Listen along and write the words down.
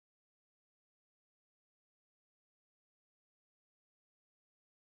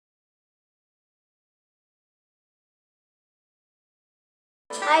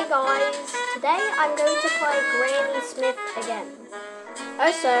Hi guys, today I'm going to play Granny Smith again.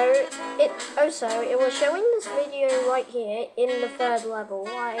 It was showing this video right here in the third level.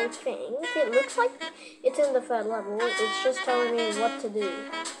 I think it looks like it's in the third level. It's just telling me what to do.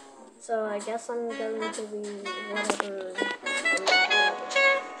 So I guess I'm going to be whatever.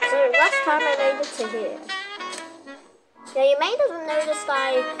 So last time I made it to here. Yeah, you may have noticed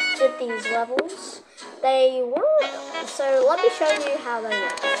I did these levels. They were, so let me show you how they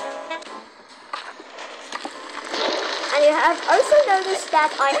work. And you have also noticed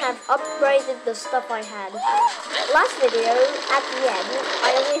that I have upgraded the stuff I had. Last video, at the end,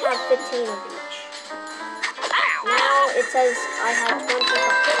 I only have 15 of each. Now it says I have 25.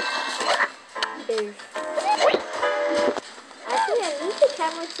 Actually, I need the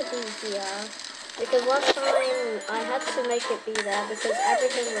camera to be here. Because last time I had to make it be there because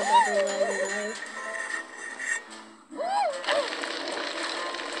everything was everywhere anyway.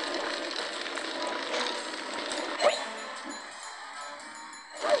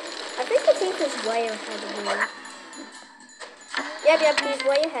 I think the thief is way ahead of me. Yep, he's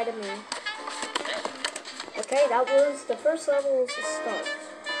way ahead of me. Okay, that was the first level's start.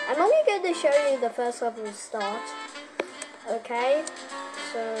 I'm only going to show you the first level's start. Okay,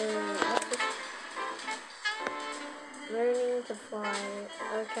 so learning to fly.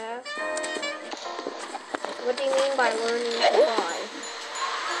 Okay. What do you mean by learning to fly?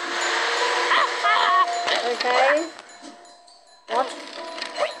 Okay. What?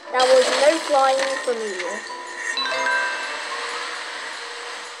 That was no flying for me.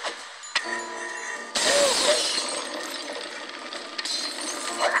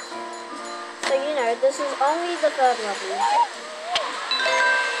 So you know, this is only the third level.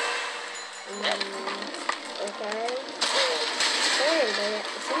 Okay. They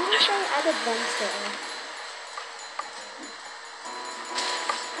seem to say add adventure.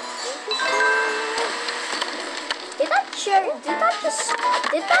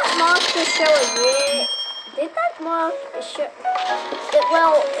 Did that mark just show a year? Did that mark show? Did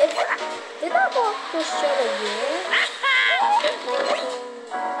that mark just show a year?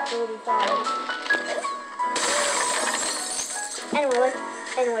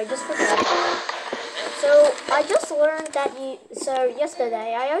 1945. Anyway, just forget it. So I just learned that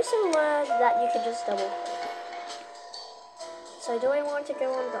yesterday I also learned that you can just double. So do I want to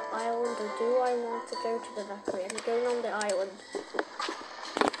go on the island or do I want to go to the factory? I'm going on the island.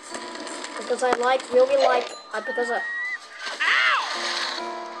 Because I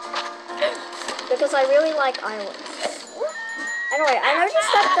really like islands. Anyway, I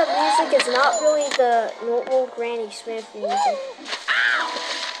noticed that the music is not really the normal Granny Smith music.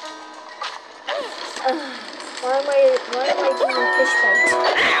 Why am I doing fish bait?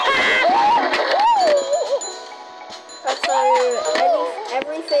 So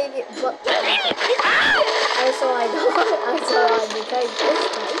everything but I became fish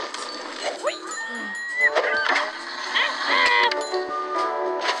bait.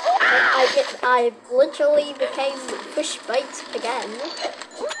 I literally became fish bait again.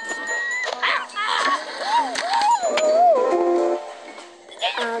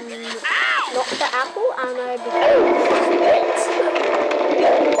 Knocked the apple and I became fish bait.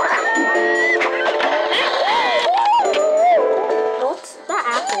 Knocked the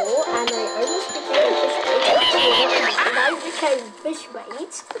apple and I almost became fish bait. And I became fish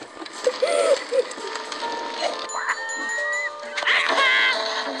bait.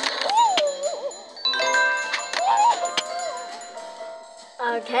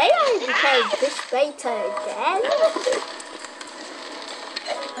 Okay, I became fish bait again.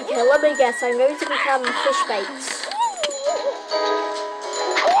 Okay, let me guess. I'm going to become fish bait.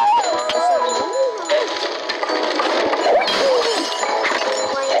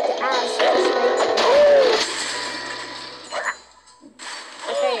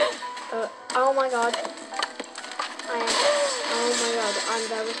 Okay. Oh my god. I'm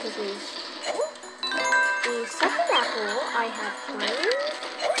very confused. The second apple I have claimed.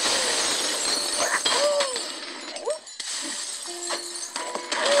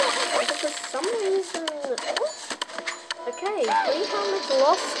 For some reason, okay, 3 helmets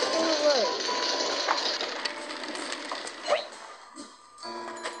lost in a row.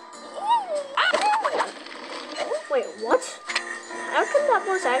 Wait, what? How come that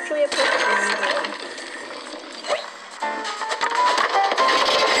was actually a perfect angle?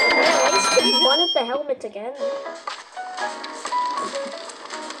 Okay, I just wanted the helmet again.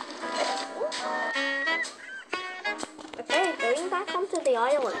 Okay, going back onto the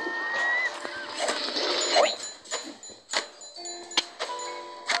island.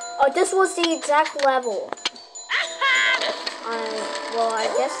 Oh, this was the exact level. Well, I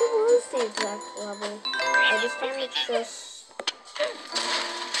guess it was the exact level. This time it's just...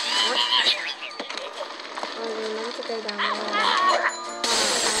 What? Oh, you're meant to go down there.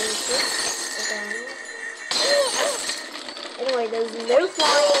 Anyway, there's no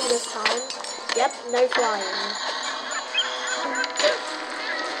flying this time. Yep, no flying.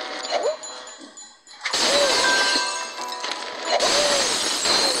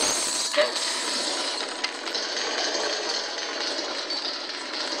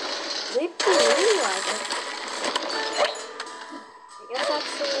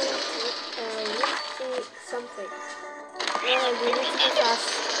 Something. Yeah, we need to be fast.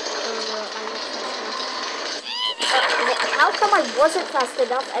 How come I wasn't fast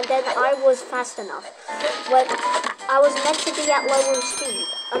enough and then I was fast enough? When I was meant to be at lower speed.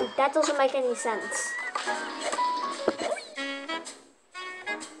 That doesn't make any sense.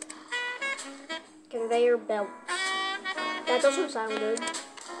 Conveyor belt. That doesn't sound good.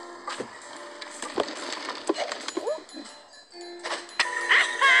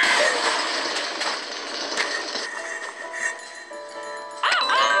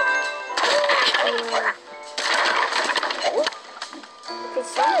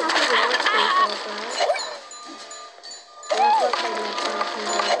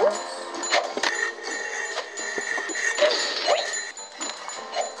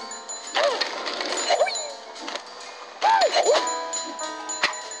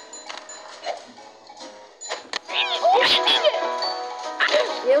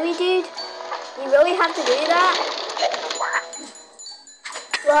 Really, dude? You really have to do that?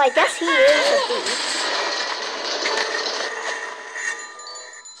 Well, I guess he is a thief.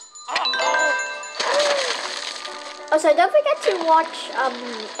 Also, don't forget to watch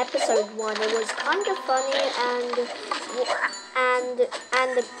episode 1. It was kind of funny and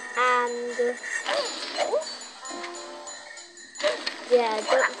yeah,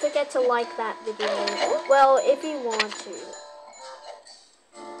 don't forget to like that video. Well, if you want to.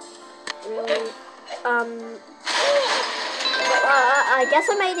 Really, I guess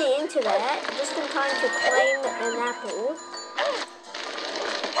I made it into that just in time to claim an apple.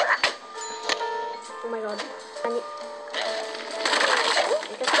 Oh my god. I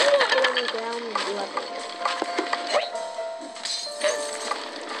guess I'm going to on the ground level.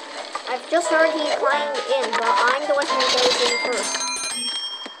 I've just heard he climbed in, but I'm the one who goes in first.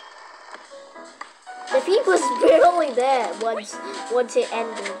 The thief was barely there once it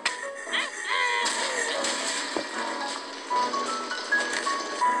ended.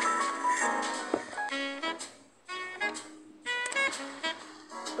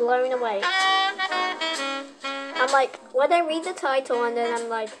 Blown away. I'm like, when I read the title and then I'm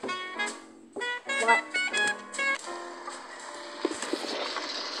like, what?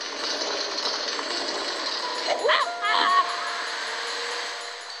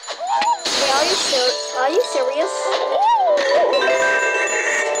 Hey, are you serious?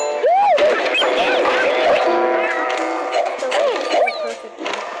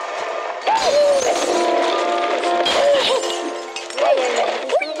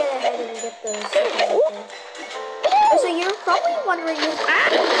 So you're probably wondering, you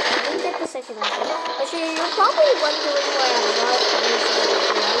didn't get the second apple. So you're probably wondering why I'm not using the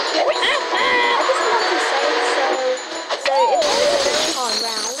I just want to say, so if there's a very hard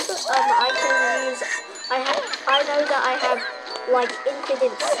round, I know that I have like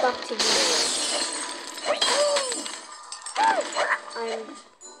infinite stuff to use.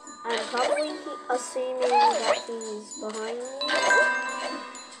 I'm probably assuming that he's behind me.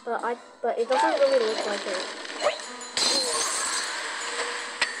 But it doesn't really look like it.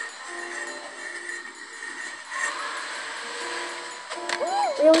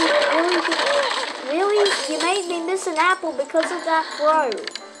 Really? You made me miss an apple because of that throw.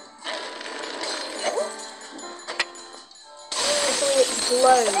 Actually, it's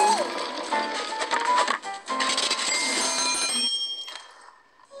blown.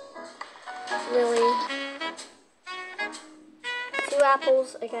 Really? 2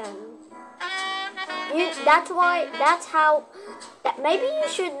 apples again. Maybe you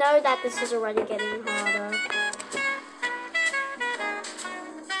should know that this is already getting harder.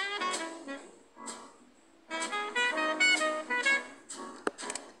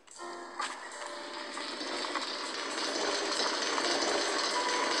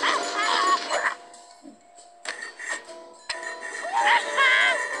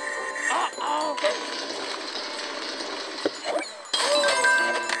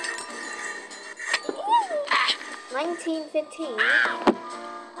 $19.15.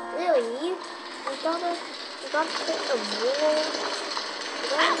 Really? We gotta put a war. We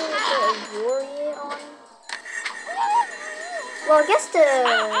gotta put a warrior on. Well, I guess the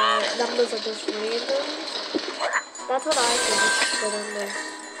numbers are just random. That's what I think, the numbers.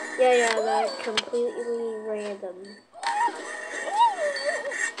 Yeah, they're completely random.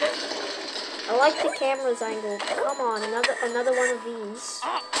 I like the camera's angle. Come on, another one of these.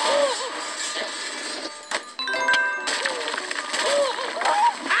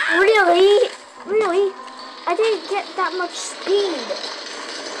 Really? Really? I didn't get that much speed.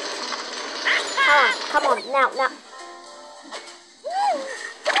 Come on, now.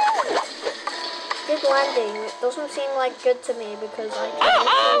 Good landing. It doesn't seem like good to me because I can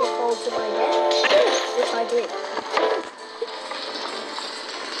actually fall to my death, which I did.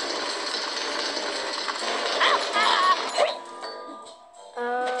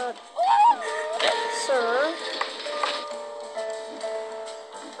 Sir,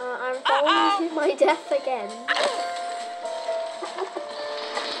 I'm falling to my death again.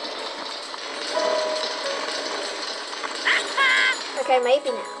 Okay,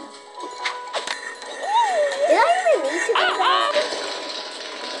 maybe now. Did I even need to do that?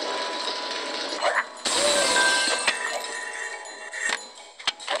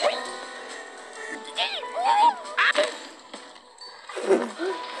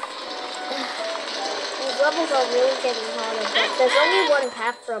 These levels are really getting harder, but there's only one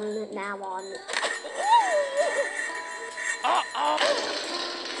path from now on.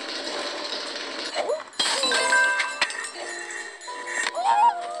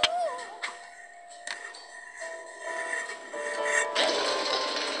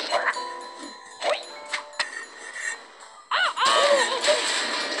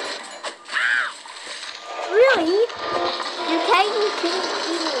 Really? You couldn't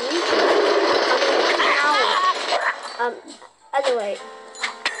even reach it. Anyway,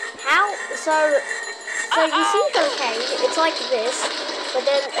 how? So you see her cane, it's like this, but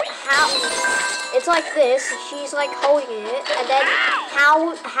then it's like this. She's like holding it, and then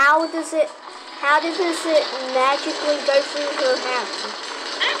how does it magically go through her hand?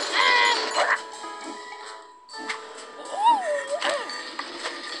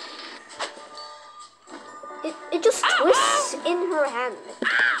 It just twists in her hand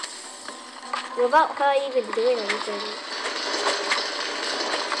without her even doing anything.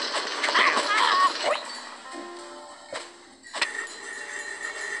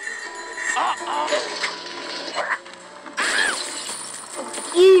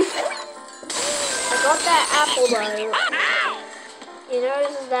 Eef! I got that apple though. You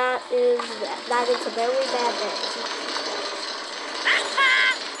notice that it's a very bad day.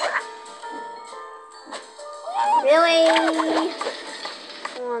 Really?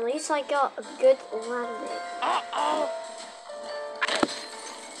 Well, at least I got a good landing.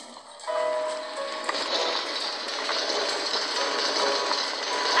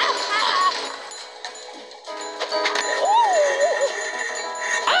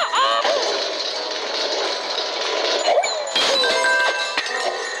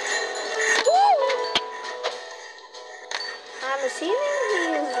 I'm assuming he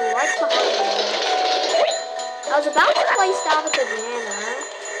is right behind me. I was about to place down a banana,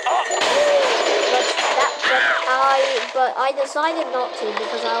 but I decided not to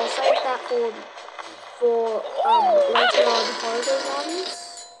because I'll save that for later on harder ones.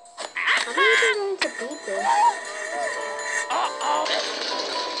 I'm not even going to beat this.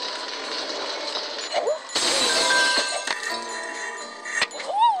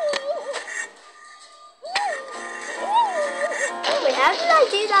 Wait, how did I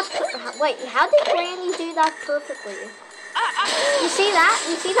do that? Wait, how did Granny do that perfectly? You see that?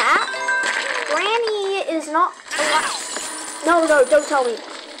 You see that? Granny is not alive. No, don't tell me.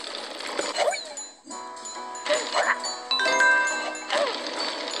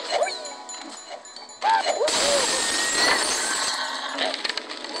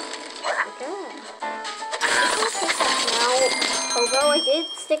 Now, although I did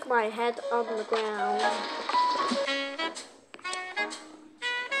stick my head on the ground.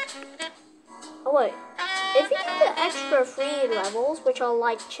 Oh wait, if you do the extra free levels, which are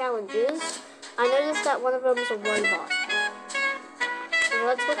like challenges, I noticed that one of them is a robot. So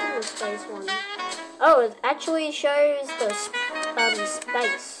let's look at the space one. Oh, it actually shows the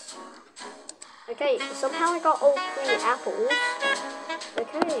space. Okay, somehow I got all 3 apples.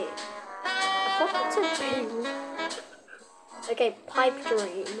 Okay, I thought that's a dream. Okay, pipe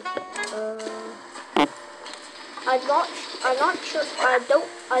dream. I'm not sure. I don't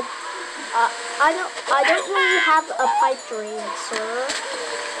really have a pipe dream, sir.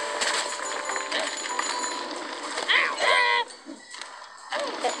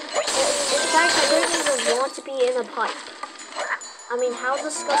 In fact, I don't even want to be in a pipe. I mean, how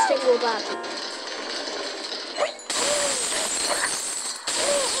disgusting will that be?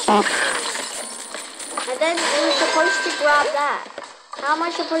 And then you're supposed to grab that. How am I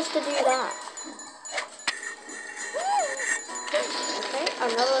supposed to do that? Okay,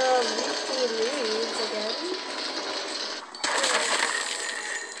 another leafy leaves again.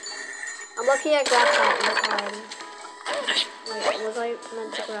 I'm lucky I grabbed that in time. Wait, was I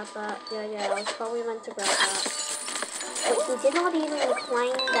meant to grab that? Yeah, I was probably meant to grab that. But he did not even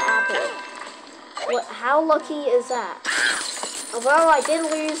claim the apple. What? How lucky is that? Although I did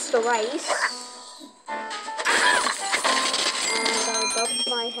lose the race. And I bumped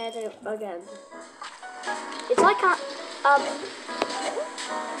my head again. It's like okay,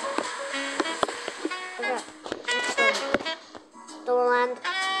 next one. Don't land.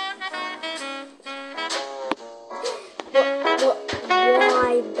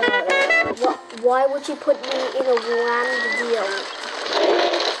 Why though? Why would you put me in a land deal?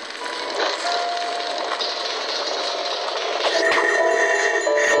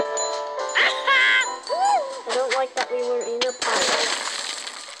 I don't like that we were in a pirate.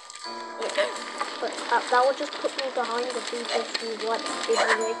 Yeah. But that would just put me behind the people who what if you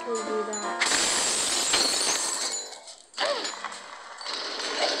make me do that.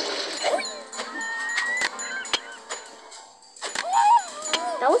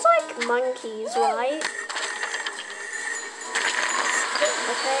 That was like monkeys, right?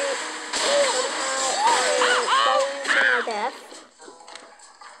 Okay, somehow I'm falling to my death.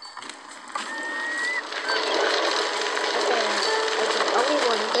 Okay, only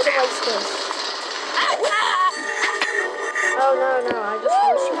one. Better waste this. Oh no, I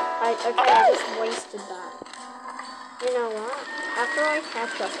just wasted that. You know what? After I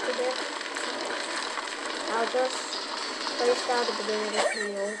catch up to him, I'll just place down the banana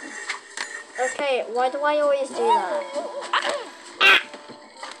peel. Okay, why do I always do that?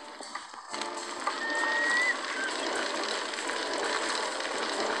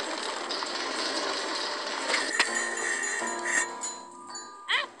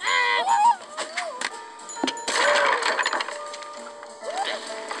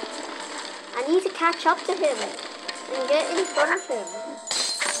 I need to catch up to him and get in front of him.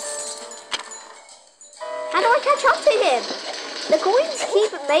 How do I catch up to him? The coins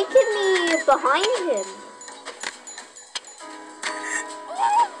keep making me behind him.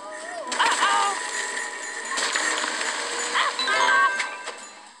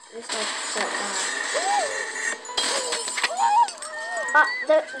 Just like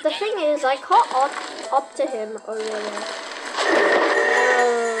that. The thing is, I caught up to him over there.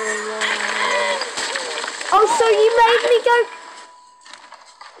 Oh, so you made me go.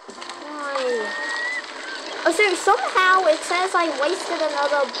 Why? Oh, so somehow it says I wasted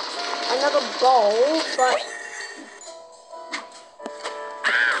another bowl, but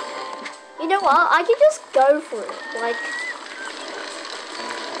you know what? I can just go for it. Like,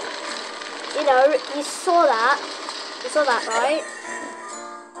 you know, you saw that. You saw that, right?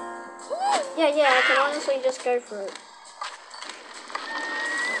 Yeah, I can honestly just go for it.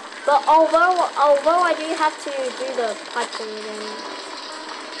 But although I do have to do the pipe thing again.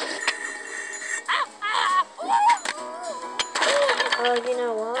 You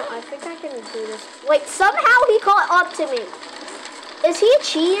know what? I think I can do this. Wait, somehow he caught up to me. Is he a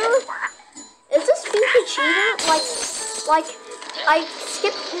cheater? Is this FIFA cheater? Like I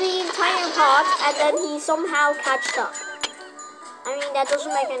skipped the entire part and then he somehow catched up. I mean, that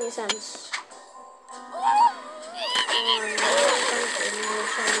doesn't make any sense.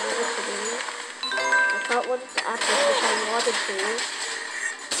 I caught one of the apples which I wanted to.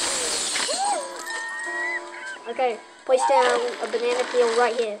 Okay, place down a banana peel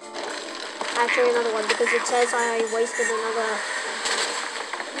right here. Actually, another one because it says I wasted another.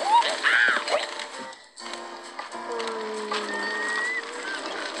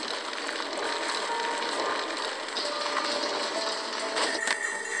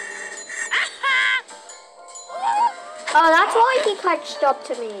 Oh, that's why he catched up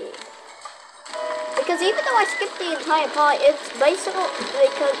to me. Because even though I skipped the entire part, it's basically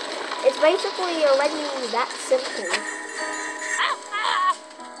already that simple.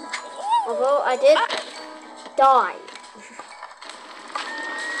 Although I did die.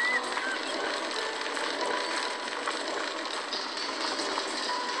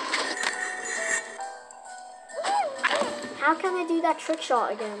 How can I do that trick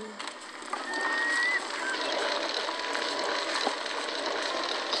shot again?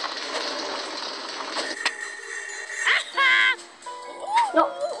 No,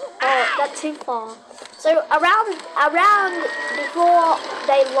 oh, that's too far. So around before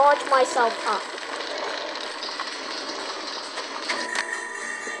they launch myself up.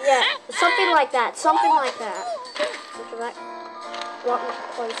 Yeah, something like that. Walk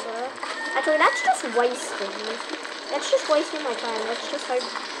closer. Actually, that's just wasting. That's just wasting my time. Let's just hope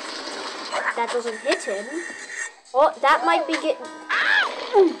that doesn't hit him. Oh, that might be getting...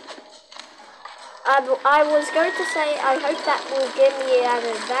 I was going to say, I hope that will give me an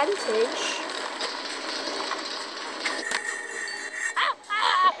advantage.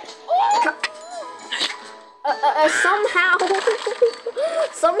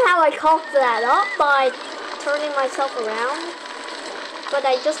 Somehow I cocked that up by turning myself around, but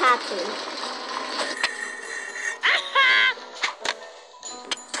I just had to.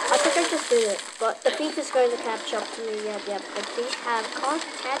 I think I just did it, but the thief is going to catch up to me. Yeah, the thief can't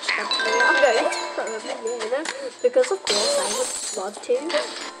catch up to me. I'm going to throw him, you know, because of course I would love to.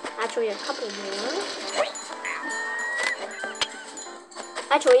 Actually, a couple more.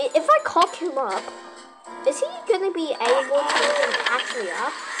 Actually, if I cock him up, is he going to be able to catch me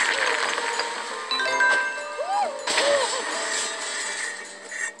up?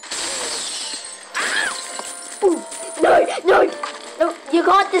 Ooh, no, you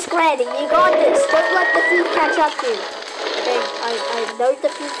got this, Granny, you got this. Don't let the thief catch up to you. Okay, I know the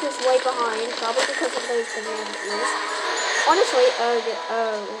thief is way behind, probably because of those banana ears. Honestly, I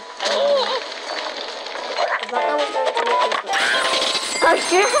thought that was going to make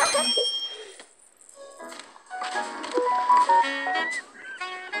me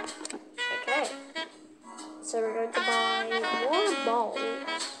okay. So we're going to buy more balls.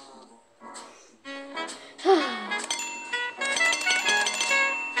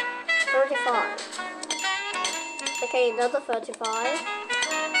 35. Okay, another 35.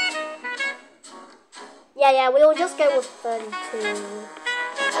 Yeah, we'll just go with 32.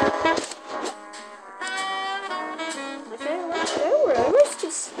 Okay, let's go. We're almost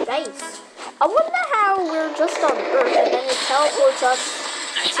to space. I wonder how we're just on Earth and then it teleports us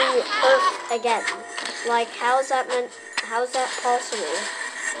to Earth again. Like, how's that possible?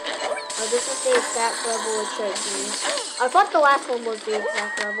 Oh, this is the exact level it showed me. I thought the last one was the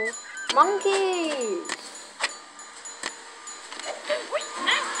exact level. Monkeys!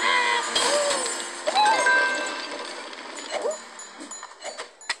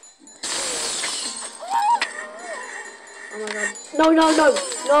 Oh my god.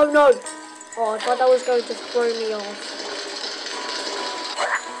 No. Oh, I thought that was going to throw me off.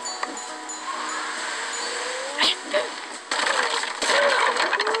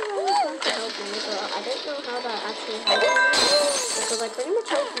 I don't know how that actually helps me, because I pretty much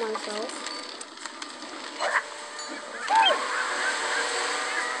helped myself.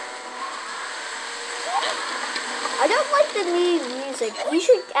 I don't like the new music. You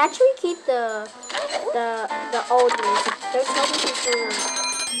should actually keep the old music. Don't tell me he's doing that.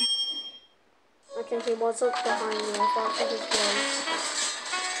 Okay, he wasn't behind me. I thought he was.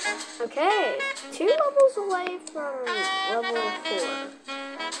 Okay, 2 levels away from level 4.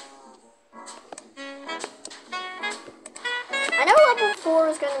 I know level 4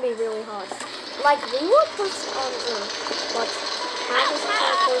 is going to be really hard. Like, we were pushed on Earth, but how does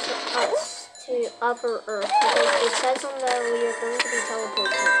it teleport us to Upper Earth? Because it says on there we are going to be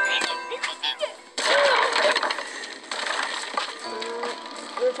teleported.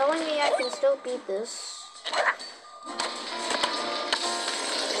 You're telling me I can still beat this.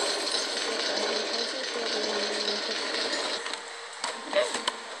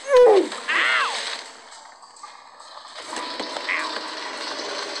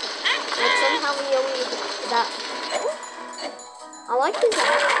 I like this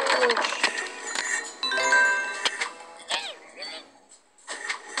animation.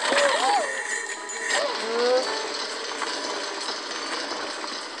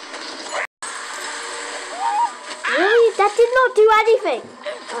 Really? That did not do anything.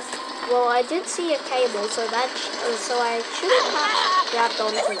 Well, I did see a cable, so I shouldn't have grabbed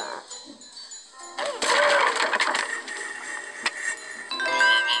onto that.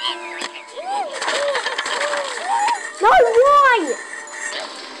 No, why?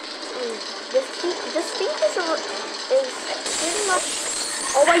 This thing is pretty much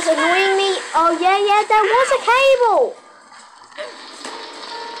always annoying me. Oh yeah, there was a cable.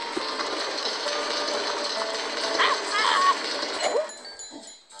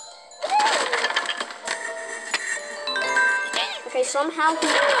 Okay, somehow he...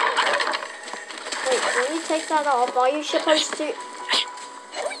 Wait, let me take that off. Are you supposed to...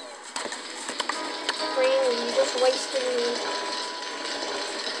 You just wasted me.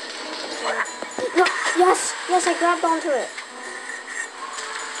 No, yes, I grabbed onto it.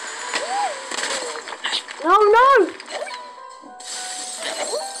 No!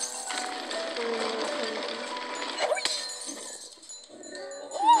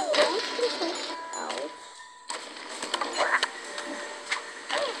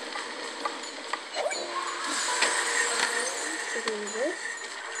 this.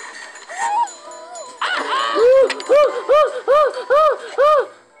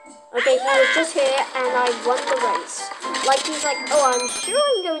 Okay, he was just here and I won the race. Like he's like, oh, I'm sure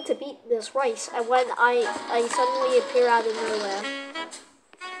I'm going to beat this race. And when I suddenly appear out of nowhere.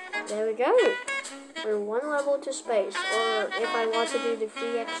 There we go. We're 1 level to space. Or if I want to do the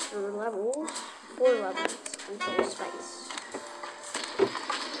 3 extra levels, 4 levels until space.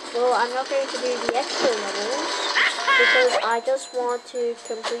 Well, I'm not going to do the extra levels because I just want to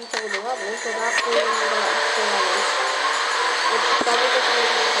complete all the levels without doing the extra levels. Which probably doesn't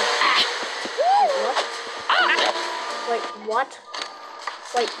make any sense. Wait, what?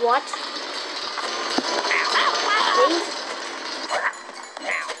 Wait, what? Please?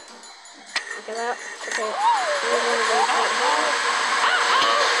 Okay, that. Okay.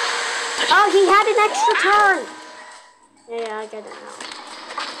 Oh, he had an extra turn! Yeah, I get it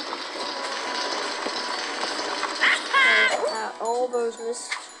now. All those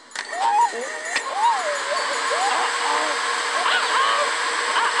missed. Okay.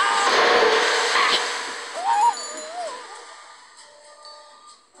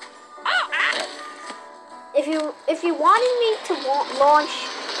 If you wanted me to launch,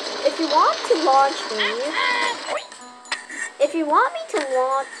 if you want to launch me, if you want to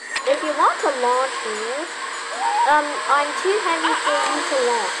launch me, I'm too heavy for you to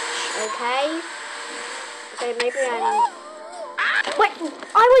launch. Okay. Okay, maybe I'm. Wait,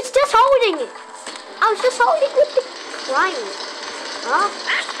 I was just holding it. I was just holding it with the crime. Huh?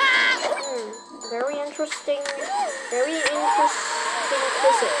 Very interesting physics.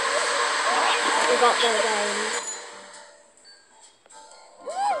 We got their game.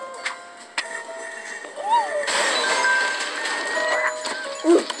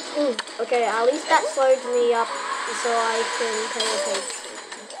 Okay, at least that slowed me up so I can pay attention.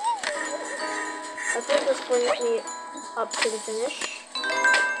 I think this brings me up to the finish.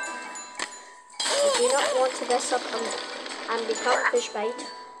 I do not want to mess up and become fish bait.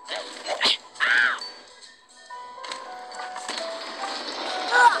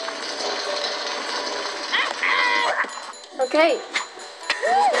 Okay. I'm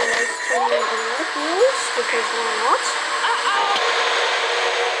just going to race to another fields because why not?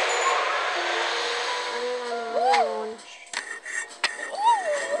 Launch.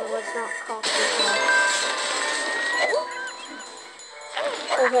 So let's not cock this up.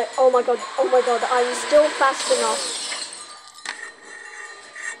 Okay, oh my god, I'm still fast enough.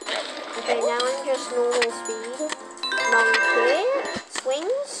 Okay, now I'm just normal speed. Monkey,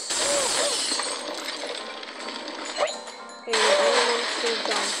 swings. Okay, I want to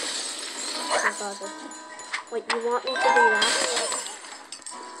jump. Wait, you want me to do that?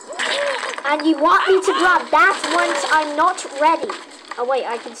 And you want me to grab that once I'm not ready. Oh wait,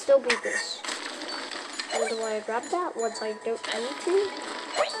 I can still beat this. How do I grab that once I don't need to?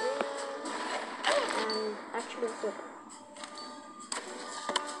 And actually flip it.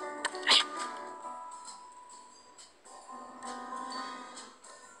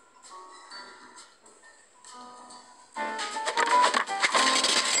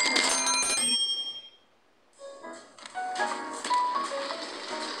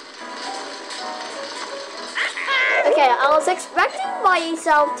 Okay, I was expecting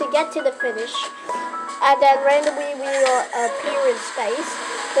myself to get to the finish, and then randomly we will appear in space,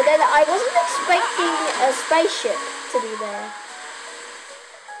 but then I wasn't expecting a spaceship to be there.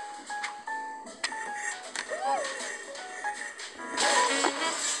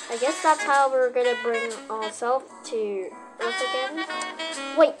 I guess that's how we're gonna bring ourselves to Earth again.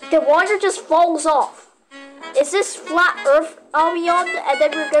 Wait, the water just falls off. Is this flat Earth are we on, and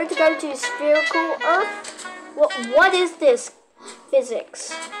then we're going to go to spherical Earth? What is this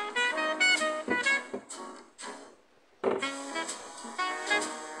physics?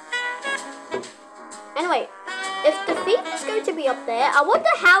 Anyway, if the thief is going to be up there, I wonder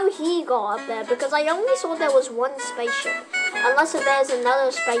how he got up there, because I only saw there was one spaceship. Unless there's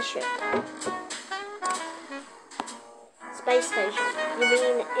another spaceship. Space station. You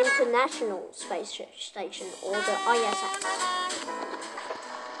mean International Space Station, or the ISS.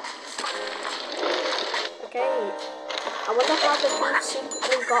 Okay. I wonder how the thief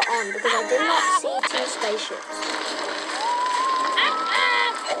secretly got on, because I did not see 2 spaceships.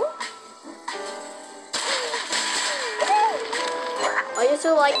 I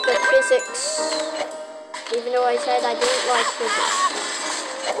also like the physics, even though I said I didn't like physics.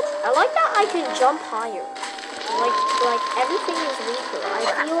 I like that I can jump higher. Like everything is weaker.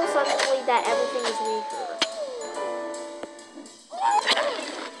 I feel suddenly that everything is weaker.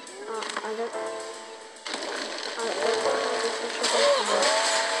 I don't know if this is supposed to work.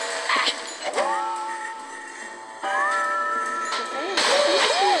 Okay.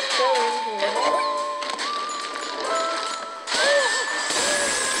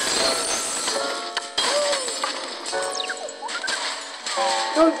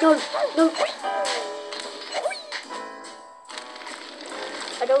 No, no.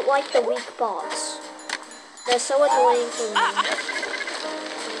 I don't like the weak bots. They're so annoying for me.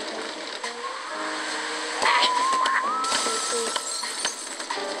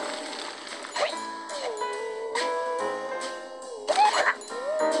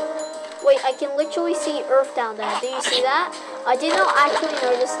 Wait, I can literally see Earth down there. Do you see that? I did not actually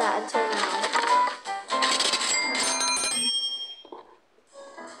notice that until now.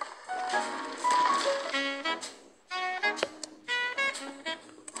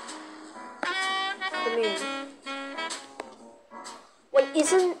 The moon. Wait,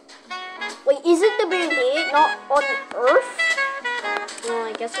 isn't the moon here, not on Earth? Well,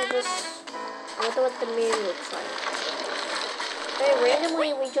 I guess I wonder what the moon looks like. Very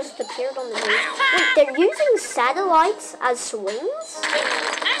randomly, we just appeared on the moon. Wait, they're using satellites as swings?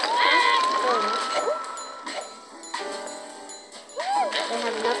 They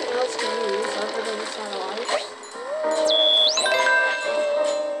have nothing else to use other than satellites.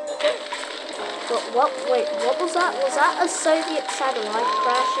 Wait, what was that? Was that a Soviet satellite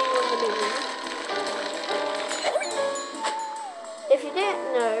crashing on the moon? If you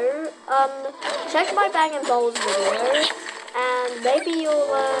didn't know, check my Bang and Bowls video, and maybe you'll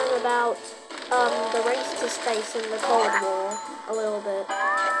learn about the race to space in the Cold War a little bit.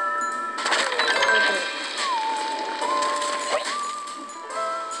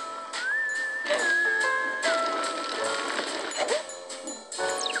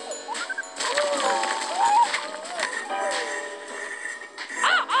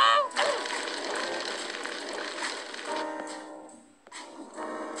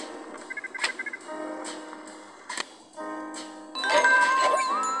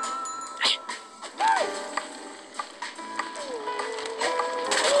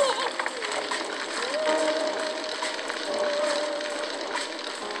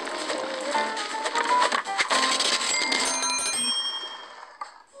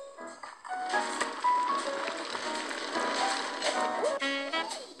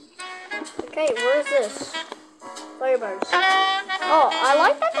 Okay, where is this? Phobos. Oh, I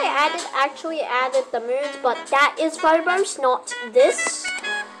like that they actually added the moons, but that is Phobos, not this.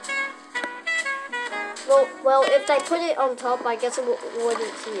 Well, if they put it on top, I guess I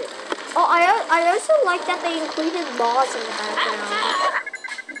wouldn't see it. Oh, I also like that they included Mars in the background.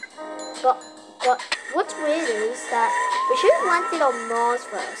 But what's weird is that we should have landed on Mars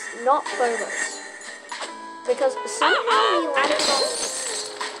first, not Phobos. Because somehow we landed on...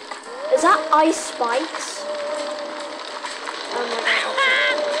 Is that ice spikes? Oh my god.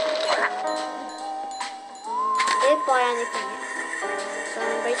 Didn't buy anything yet. So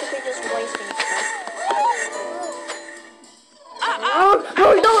I'm basically just wasting stuff. Oh,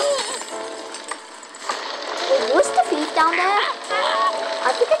 no! Wait, was the thief down there?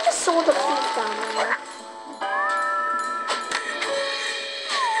 I think I just saw the thief down there.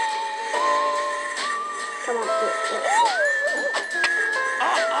 Come on, do it.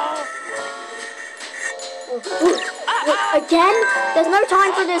 Wait, again? There's no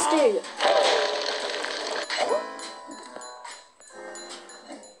time for this, dude.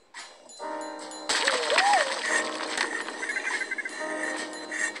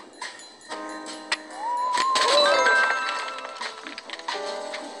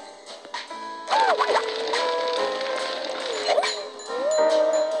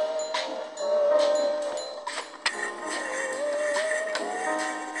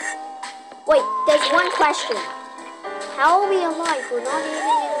 Wait, there's one question. How are we alive? We're not even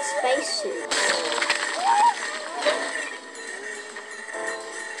in spacesuits.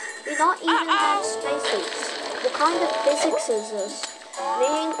 We're not even in spacesuits. What kind of physics is this?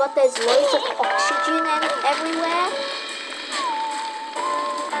 Meaning, but there's loads of oxygen everywhere?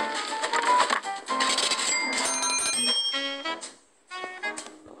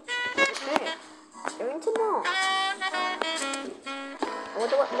 Okay, going to Mars. I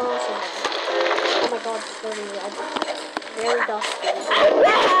wonder what Mars is like. Oh my god, it's very red. Very dusty. I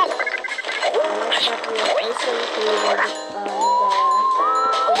like that we are also included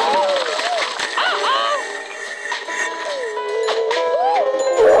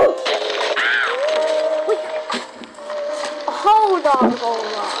Wait! Hold on.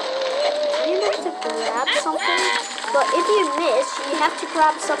 You need to grab something, but if you miss, you have to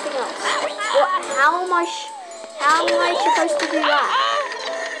grab something else. What? How am I supposed to do that?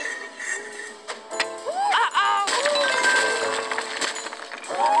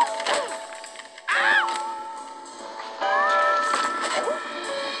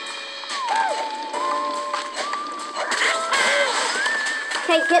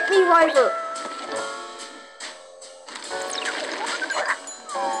 Okay, hit me, Rover.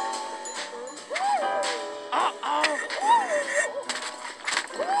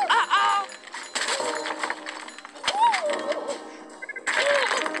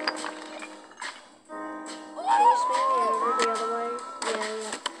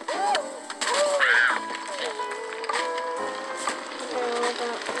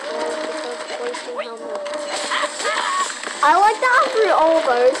 wasting helmet. I like that after all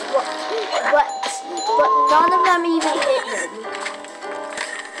those, but none of them even hit him.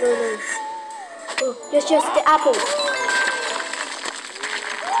 No. Oh, yes, the apple.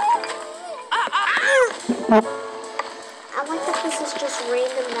 I like that this is just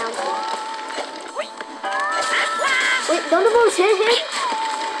random mountain. Wait, none of those hit him?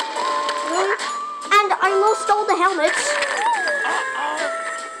 Really? And I lost all the helmets.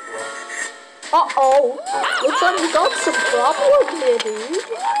 Uh-oh. Looks like we got some problem here, dude.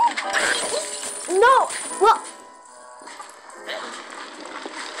 No! What?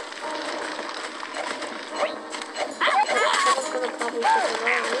 Someone's gonna probably take the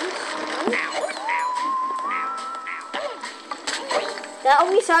reins. That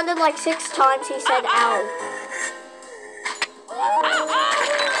only sounded like 6 times he said ow.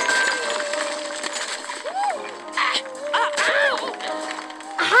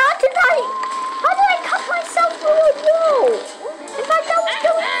 How did I cut myself through a wall? In fact, I was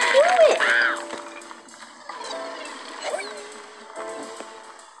going through it.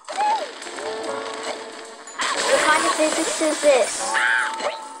 What kind of physics is this?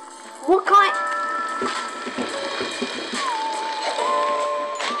 What kind?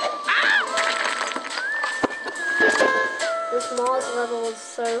 This Mars level is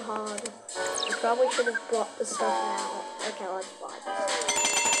so hard. I probably should have brought the stuff out. Okay, let's fly this.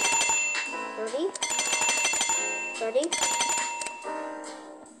 30? 30?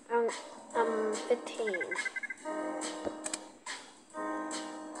 15.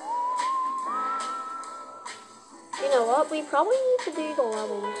 You know what? We probably need to do the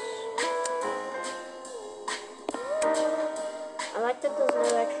levels. I like that there's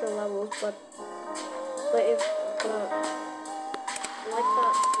no extra levels, but I like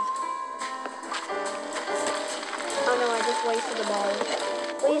that. Oh no, I just wasted the ball.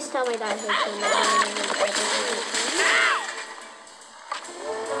 Please tell me that hits him.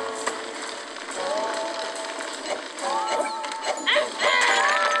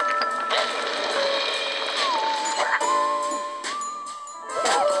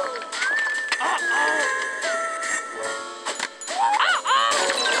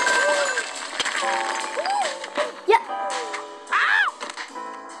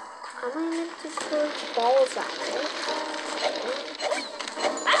 Balls at me.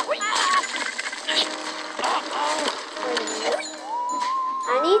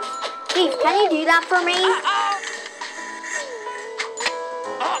 Steve, can you do that for me?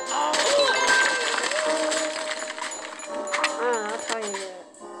 That's how you do it.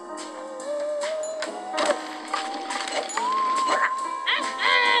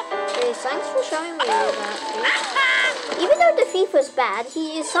 Hey, thanks for showing me that, Steve. Even though the thief was bad,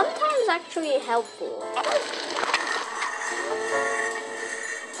 he is sometimes actually helpful.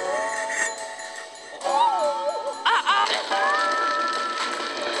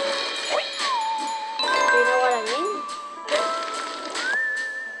 You know what I mean?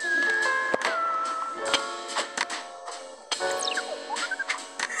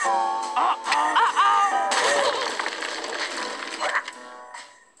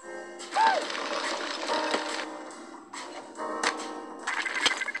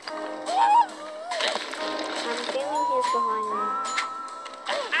 Behind me.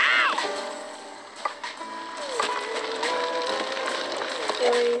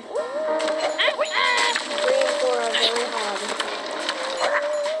 Really? 3 and 4 are very hard.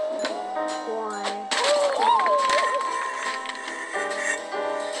 Why?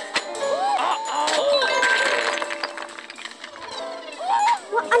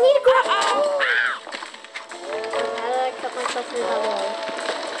 What? I need to grab. How did I cut myself through that wall?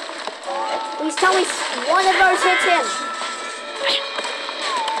 Please tell me one of those hits him.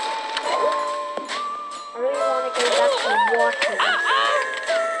 I really want to go back to watching.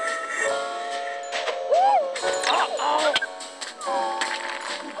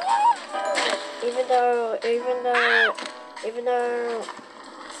 Even though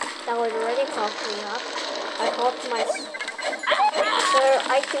that was already cocked me up, I cocked myself. So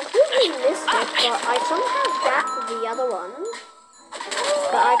I completely missed it, but I somehow gapped the other one.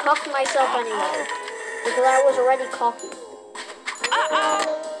 But I cocked myself anyway, because I was already cocky.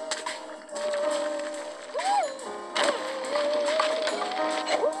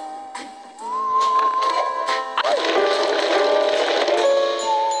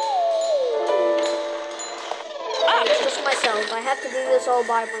 It's just myself. I have to do this all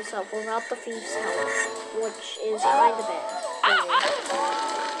by myself without the thief's help, which is kind of bad. I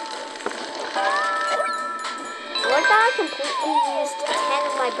like that I completely used 10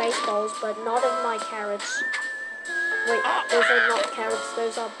 of my baseballs, but not of my carrots. Wait, those are not carrots,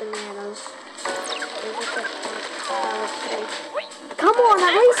 those are bananas. There's a checkpoint. Come on,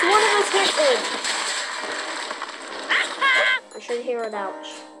 at least one of us hit it. I should hear an ouch.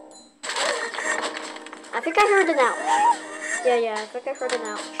 I think I heard an ouch. Yeah, I think I heard an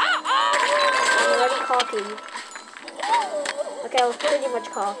ouch. I'm already cocky. Okay, I was pretty much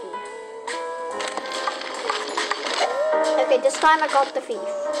cocky. Okay, this time I got the thief.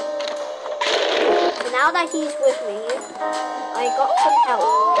 So now that he's with me, I got some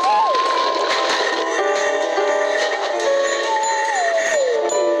help.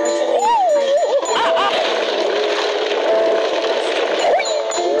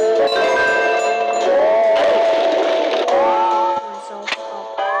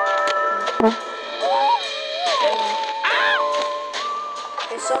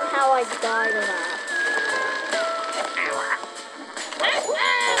 Okay, somehow I died of that.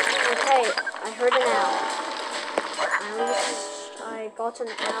 Okay, I heard an owl. At least I got an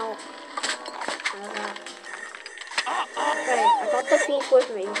owl. Okay, I got the thief with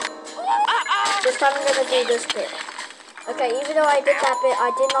me. This time I'm gonna do this bit. Okay, even though I did that bit,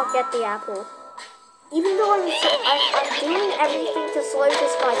 I did not get the apple. Even though I'm doing everything to slow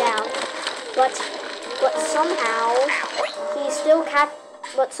this guy down, but somehow he still gets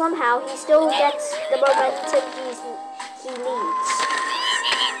the momentum he needs.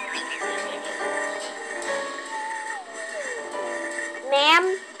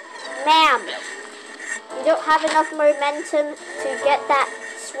 Ma'am, you don't have enough momentum to get that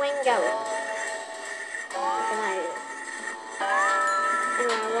swing going.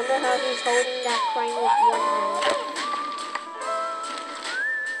 Anyway, I wonder how he's holding that crane with one hand.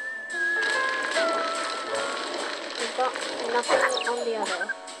 He's got nothing on the other.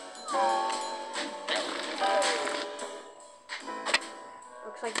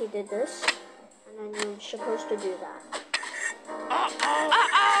 Looks like he did this, and then you're supposed to do that.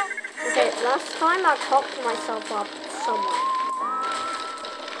 Okay, last time I cocked myself up somewhere.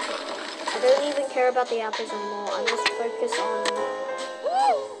 I don't even care about the apples anymore. I just focus on...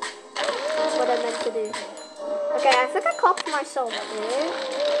 That's what I meant to do. Okay, I think I cocked myself there.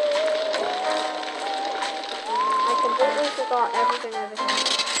 I completely forgot everything over here.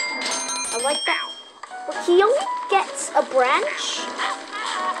 I like that. But he only gets a branch?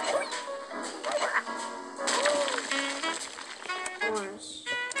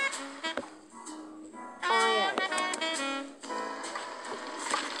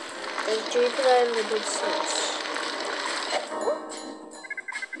 Jupiter and the good stunts.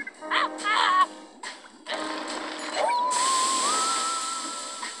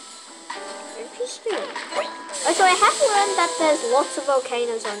 Interesting. So I have learned that there's lots of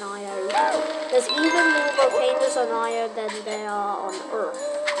volcanoes on Io. There's even more volcanoes on Io than there are on Earth.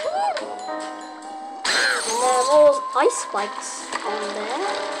 And there are more ice spikes on there,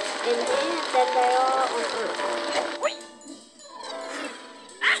 in here, than there are on Earth.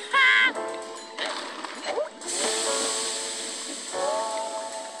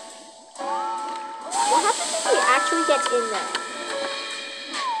 Actually gets in there.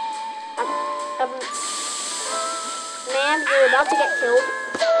 Ma'am, you're about to get killed.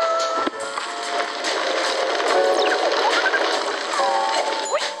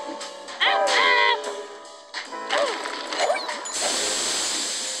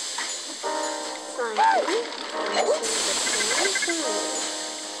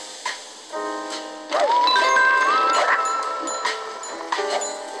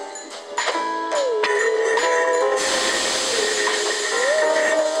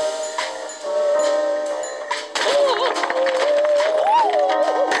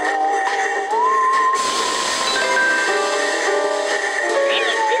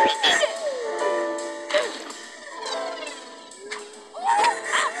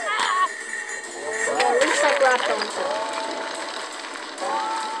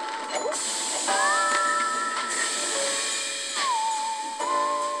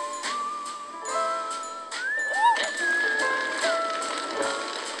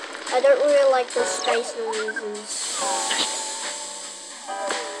 I don't really like the space noises.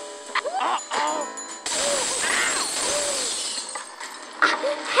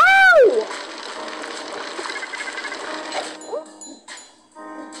 How?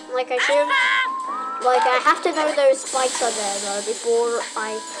 Like I have to know those spikes are there though before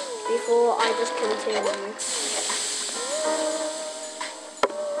I just continue.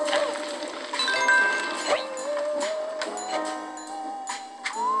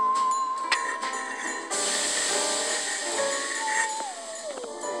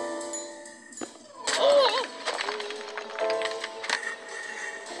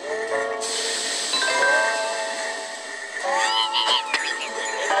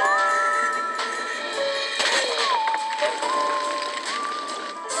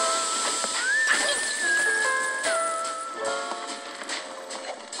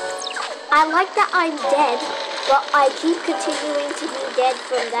 like that I'm dead, but I keep continuing to be dead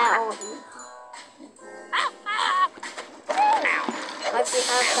from that on. I hope you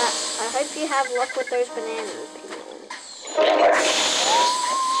have that. I hope you have luck with those banana peels.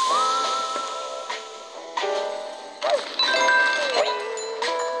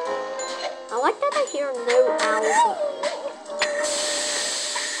 I like that I hear no owls.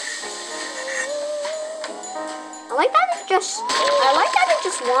 I like that it's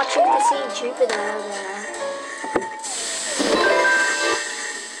just watching to see Jupiter there.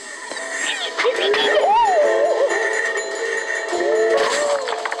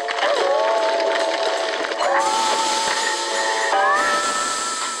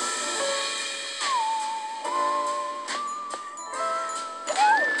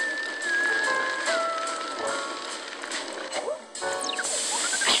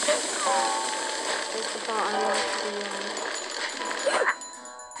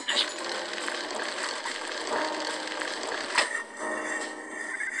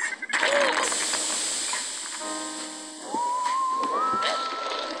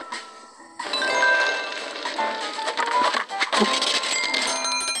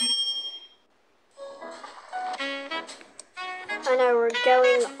 I know we're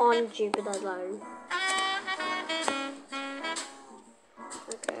going on Jupiter though.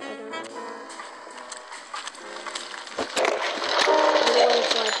 Okay, I don't know.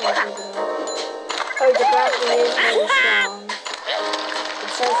 Oh, the gravity is really strong.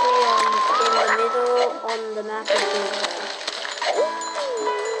 It says me in the middle on the map of Jupiter.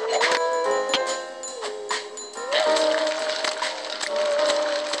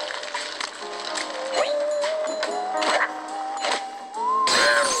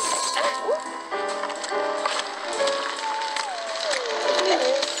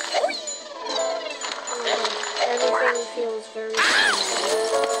 Feels very small.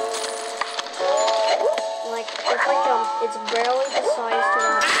 Like, if I jump, it's barely the size to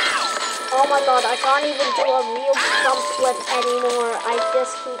that. Oh my god, I can't even do a real jump flip anymore. I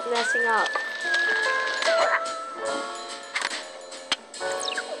just keep messing up.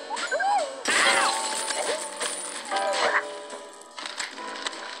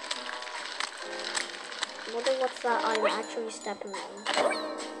 I wonder what's that I'm actually stepping on.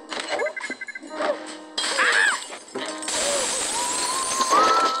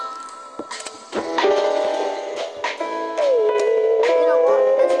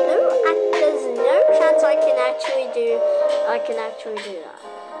 I can actually do that.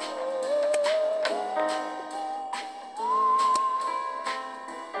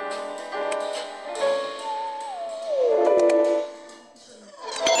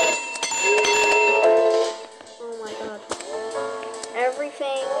 Oh my god.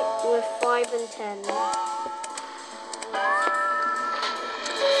 Everything with 5 and 10.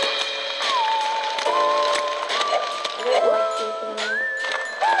 I don't like Jupiter.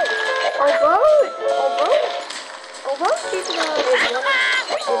 Although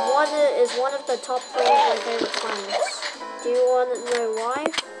Jupiter is one of the top 3 of my favorite planets. Do you want to know why?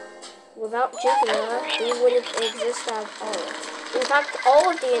 Without Jupiter, we wouldn't exist at all. In fact, all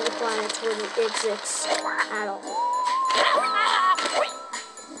of the inner planets wouldn't exist at all.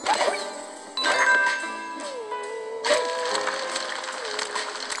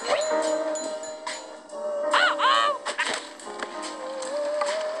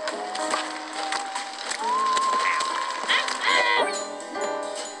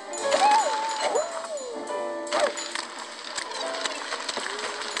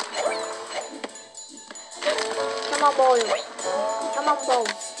 Come on, boys. Come on,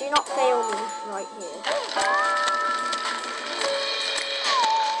 boys. Do not fail me right here.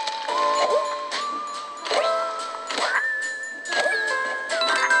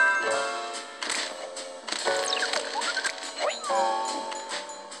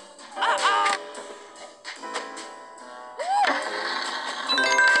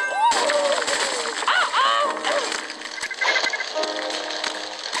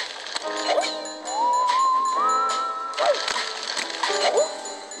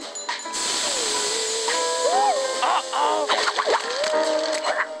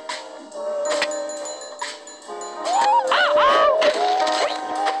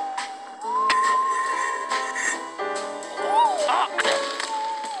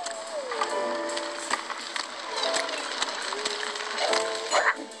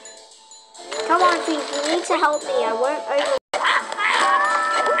 Come on, Thief, you need to help me. I won't over...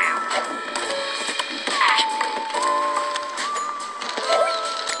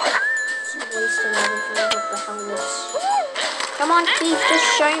 Just wasting everything with the helmets. Come on, Thief, just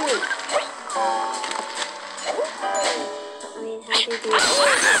show me. I mean, how do you do this?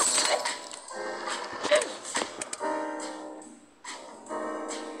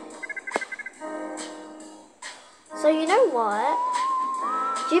 So you know what?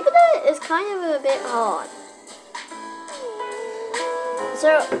 Jupiter is kind of a bit hard.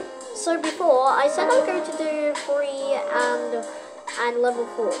 So before I said I'm going to do 3 and level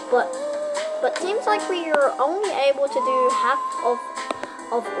 4, but seems like we are only able to do half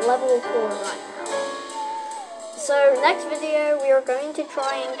of level 4 right now. So next video we are going to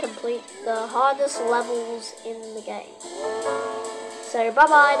try and complete the hardest levels in the game. So bye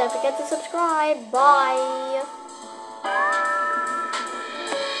bye, don't forget to subscribe, bye!